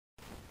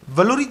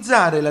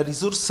Valorizzare la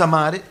risorsa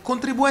mare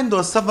contribuendo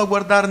a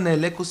salvaguardarne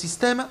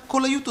l'ecosistema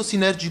con l'aiuto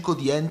sinergico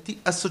di enti,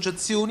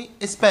 associazioni,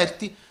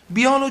 esperti,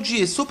 biologi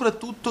e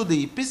soprattutto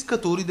dei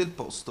pescatori del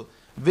posto,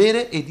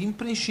 vere ed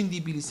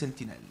imprescindibili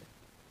sentinelle.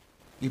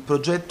 Il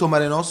progetto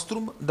Mare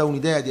Nostrum, da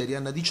un'idea di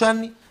Arianna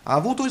Dicianni, ha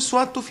avuto il suo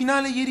atto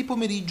finale ieri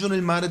pomeriggio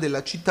nel mare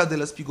della città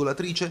della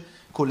Spigolatrice,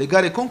 con le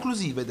gare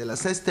conclusive della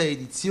sesta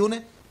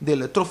edizione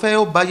del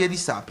Trofeo Baia di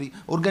Sapri,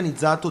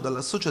 organizzato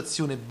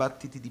dall'Associazione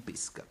Battiti di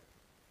Pesca.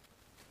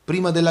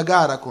 Prima della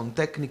gara con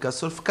tecnica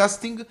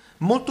surfcasting,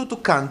 molto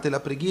toccante la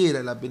preghiera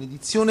e la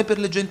benedizione per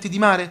le genti di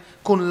mare,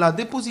 con la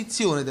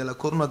deposizione della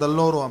corona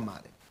d'alloro a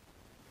mare.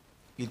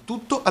 Il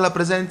tutto alla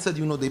presenza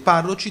di uno dei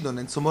parroci, don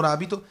Enzo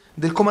Morabito,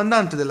 del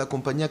comandante della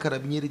compagnia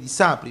carabinieri di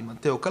Sapri,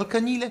 Matteo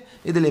Calcagnile,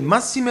 e delle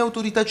massime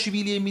autorità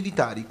civili e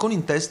militari, con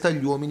in testa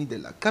gli uomini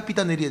della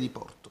Capitaneria di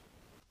Porto.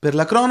 Per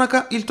la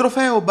cronaca, il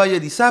trofeo Baia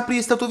di Sapri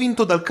è stato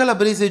vinto dal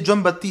calabrese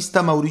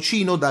Giambattista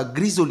Mauricino da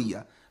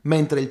Grisolia,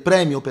 mentre il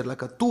premio per la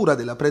cattura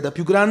della preda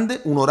più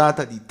grande,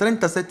 un'orata di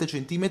 37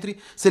 cm,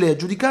 se l'è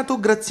aggiudicato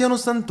Graziano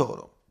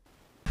Santoro.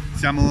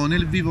 Siamo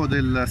nel vivo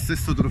del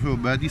sesto trofeo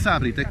Baia di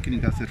Sapri,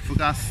 tecnica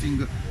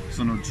surfcasting.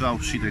 Sono già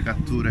uscite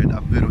catture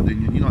davvero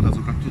degne di nota,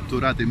 soprattutto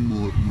orate e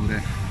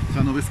mormore.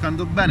 Stanno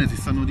pescando bene, si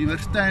stanno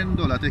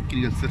divertendo. La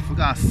tecnica del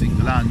surfcasting: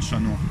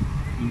 lanciano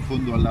in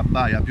fondo alla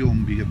baia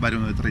piombi che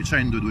variano tra i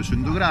 100 e i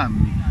 200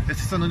 grammi e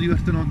si stanno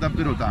divertendo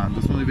davvero tanto.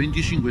 Sono i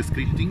 25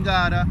 iscritti in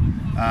gara,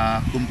 a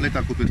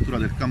completa copertura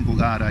del campo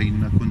gara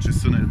in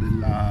concessione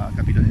della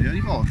Capitaneria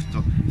di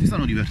Porto. Si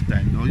stanno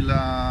divertendo.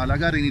 La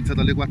gara è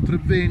iniziata alle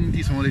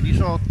 4:20, sono le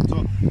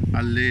 18,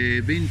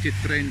 alle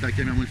 20:30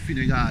 chiamiamo il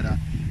fine gara,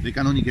 le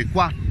canoniche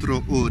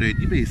 4 ore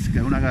di pesca.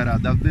 È una gara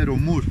davvero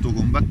molto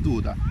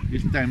combattuta,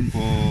 il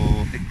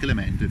tempo è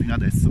clemente fino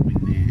adesso,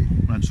 quindi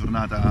una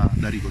giornata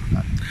da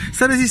ricordare.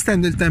 Sta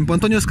resistendo il tempo.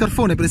 Antonio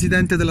Scarfone,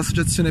 presidente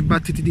dell'Associazione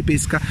Battiti di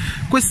Pesca.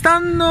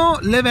 Quest'anno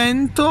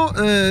l'evento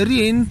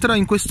rientra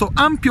in questo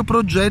ampio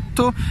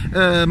progetto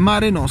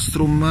Mare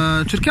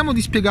Nostrum. Cerchiamo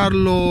di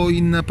spiegarlo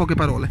in poche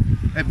parole.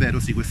 È vero,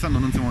 sì, quest'anno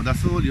non siamo da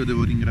soli. Io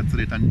devo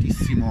ringraziare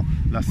tantissimo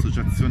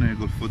l'associazione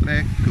Golfo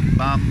Trek,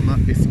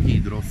 BAM e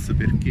Skidros,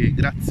 perché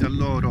grazie a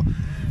loro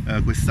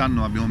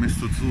quest'anno abbiamo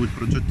messo su il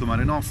progetto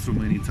Mare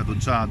Nostrum. È iniziato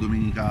già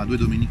due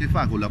domeniche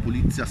fa con la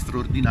pulizia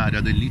straordinaria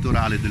del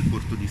litorale del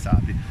porto di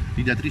Sapri.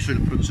 L'ideatrice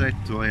del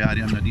progetto è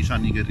Arianna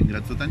Dicianni, che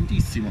ringrazio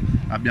tantissimo.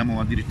 Abbiamo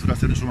addirittura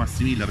Sergio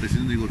Massimilla,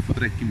 presidente di Golfo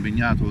Trek,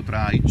 impegnato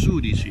tra i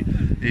giudici,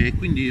 e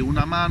quindi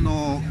una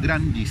mano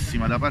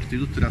grandissima da parte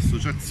di tutte le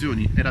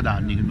associazioni. Era da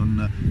anni che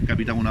non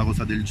capitava una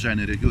cosa del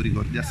genere, che io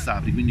ricordi, a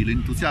Sapri, quindi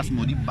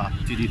l'entusiasmo di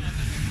Battiti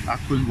ha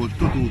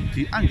coinvolto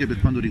tutti, anche per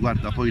quanto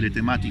riguarda poi le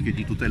tematiche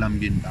di tutela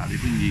ambientale.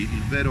 Quindi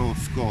il vero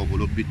scopo,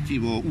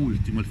 l'obiettivo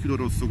ultimo, il filo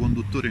rosso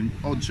conduttore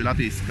oggi è la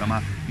pesca,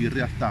 ma in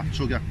realtà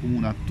ciò che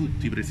accomuna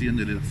tutti i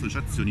presidenti delle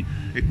associazioni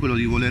è quello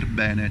di voler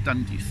bene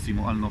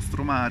tantissimo al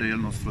nostro mare e al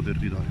nostro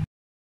territorio.